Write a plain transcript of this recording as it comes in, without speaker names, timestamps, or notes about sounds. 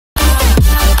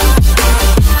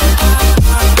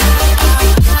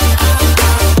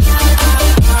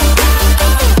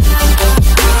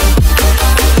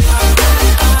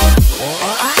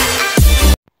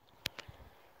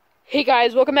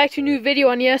guys, welcome back to a new video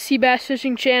on the SC Bass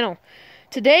Fishing channel.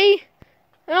 Today,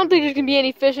 I don't think there's going to be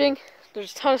any fishing.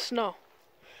 There's a ton of snow.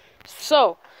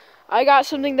 So, I got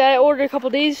something that I ordered a couple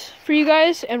days for you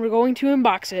guys, and we're going to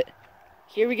unbox it.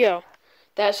 Here we go.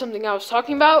 That's something I was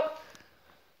talking about,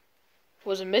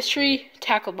 was a mystery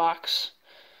tackle box.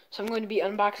 So I'm going to be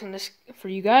unboxing this for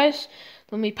you guys.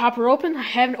 Let me pop her open. I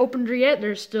haven't opened her yet.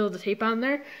 There's still the tape on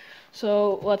there.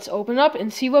 So let's open up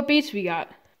and see what baits we got.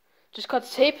 Just cut the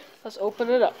tape. Let's open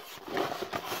it up.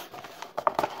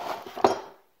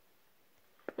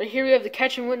 Right here we have the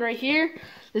catch and win right here.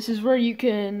 This is where you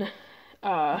can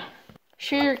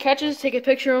share your catches. Take a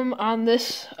picture of them on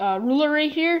this ruler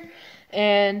right here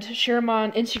and share them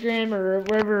on Instagram or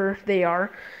wherever they are.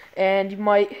 And you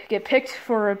might get picked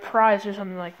for a prize or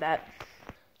something like that.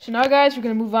 So now guys, we're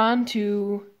going to move on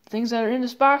to things that are in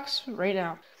this box right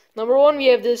now. Number one, we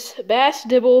have this Bass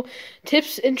Dibble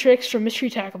Tips and Tricks from Mystery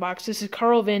Tackle Box. This is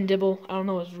Carl Van Dibble. I don't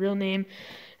know his real name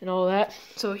and all that.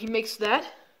 So he makes that.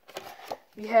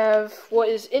 We have what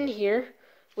is in here,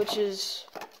 which is,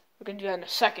 we're going to do that in a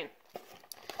second.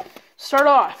 Start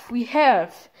off, we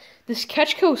have this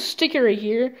Catchco sticker right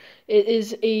here. It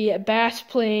is a bass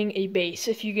playing a bass,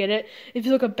 if you get it. If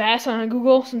you look up bass on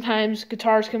Google, sometimes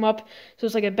guitars come up, so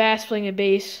it's like a bass playing a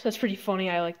bass. That's pretty funny,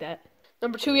 I like that.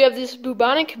 Number two, we have this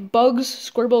Bubonic Bugs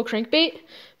Squirrel Crankbait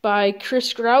by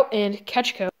Chris Grout and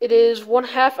Catchco. It is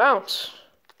 1/2 ounce.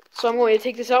 So I'm going to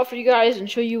take this out for you guys and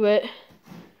show you it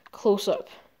close up.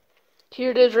 Here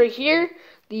it is right here.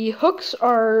 The hooks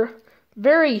are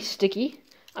very sticky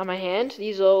on my hand.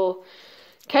 These will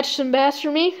catch some bass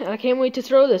for me, and I can't wait to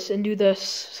throw this and do the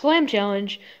slam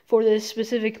challenge for this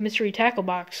specific mystery tackle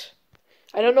box.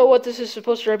 I don't know what this is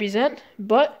supposed to represent,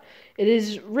 but it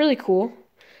is really cool.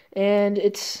 And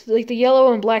it's like the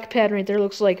yellow and black pattern right there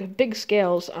looks like big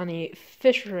scales on a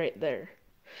fish right there.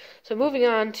 So moving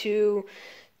on to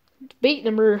bait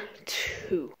number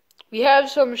 2. We have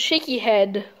some shaky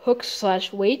head hooks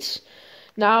 / weights.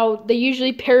 Now, they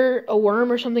usually pair a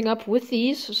worm or something up with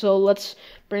these, so let's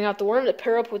bring out the worm to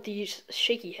pair up with these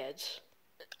shaky heads.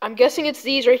 I'm guessing it's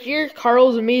these right here,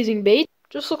 Carl's Amazing Bait.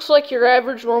 Just looks like your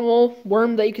average normal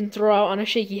worm that you can throw out on a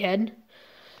shaky head.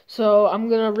 So I'm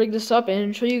going to rig this up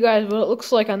and show you guys what it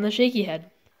looks like on the shaky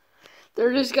head. There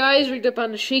it is, guys, rigged up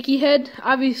on the shaky head.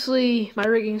 Obviously, my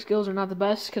rigging skills are not the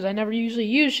best because I never usually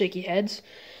use shaky heads.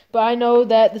 But I know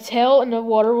that the tail in the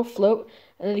water will float,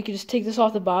 and then you can just take this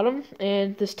off the bottom,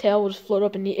 and this tail will just float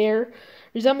up in the air,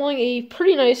 resembling a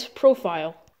pretty nice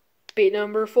profile. Bait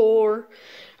number 4.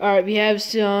 Alright, we have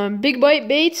some big bite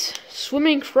baits,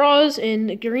 swimming craws,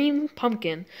 and green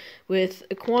pumpkin with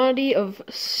a quantity of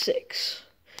 6.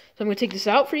 So I'm going to take this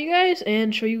out for you guys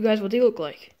and show you guys what they look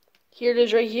like. Here it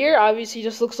is right here. Obviously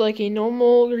just looks like a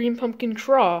normal green pumpkin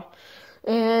craw.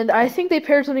 And I think they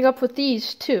paired something up with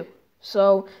these too.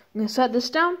 So I'm going to set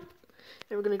this down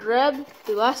and we're going to grab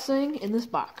the last thing in this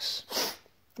box.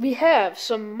 We have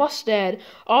some Mustad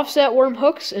offset worm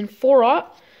hooks in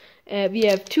 4/0. We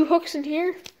have 2 hooks in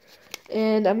here.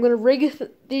 And I'm going to rig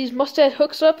these Mustad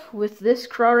hooks up with this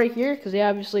craw right here because they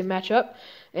obviously match up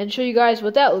and show you guys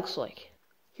what that looks like.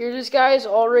 Here it is, guys,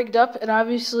 all rigged up. It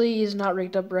obviously is not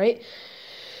rigged up right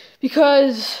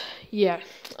because, yeah,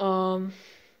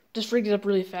 just rigged it up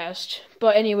really fast.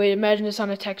 But anyway, imagine this on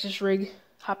a Texas rig,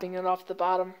 hopping it off the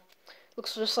bottom.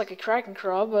 Looks just like a Kraken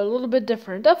craw, but a little bit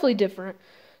different. Definitely different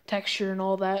texture and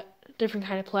all that. Different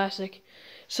kind of plastic.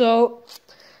 So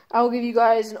I'll give you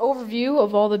guys an overview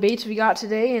of all the baits we got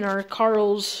today in our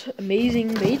Carl's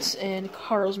Amazing Baits and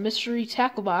Carl's Mystery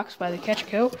Tackle Box by the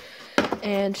Catchco,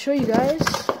 and show you guys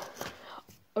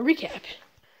a recap.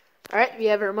 Alright, we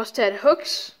have our Mustad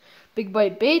hooks, big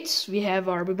bite baits, we have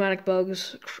our Bubonic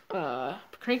Bugs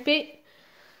crankbait,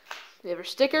 we have our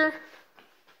sticker,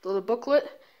 the little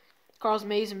booklet, Carl's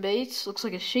Amazing Baits, looks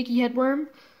like a shaky head worm,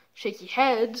 shaky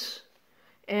heads,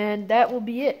 and that will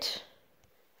be it.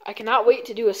 I cannot wait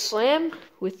to do a slam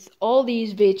with all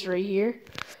these baits right here,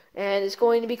 and it's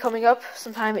going to be coming up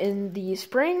sometime in the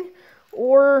spring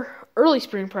or early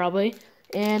spring probably,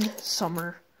 and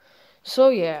summer. So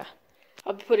yeah,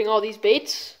 I'll be putting all these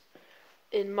baits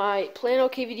in my Plano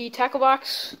KVD tackle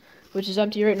box, which is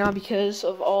empty right now because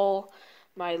of all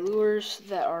my lures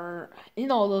that are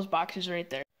in all those boxes right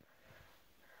there.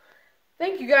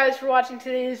 Thank you guys for watching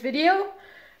today's video.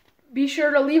 Be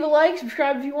sure to leave a like,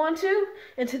 subscribe if you want to.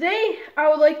 And today, I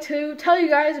would like to tell you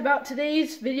guys about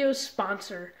today's video's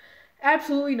sponsor.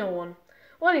 Absolutely no one.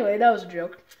 Well, anyway, that was a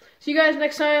joke. See you guys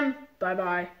next time.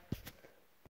 Bye-bye.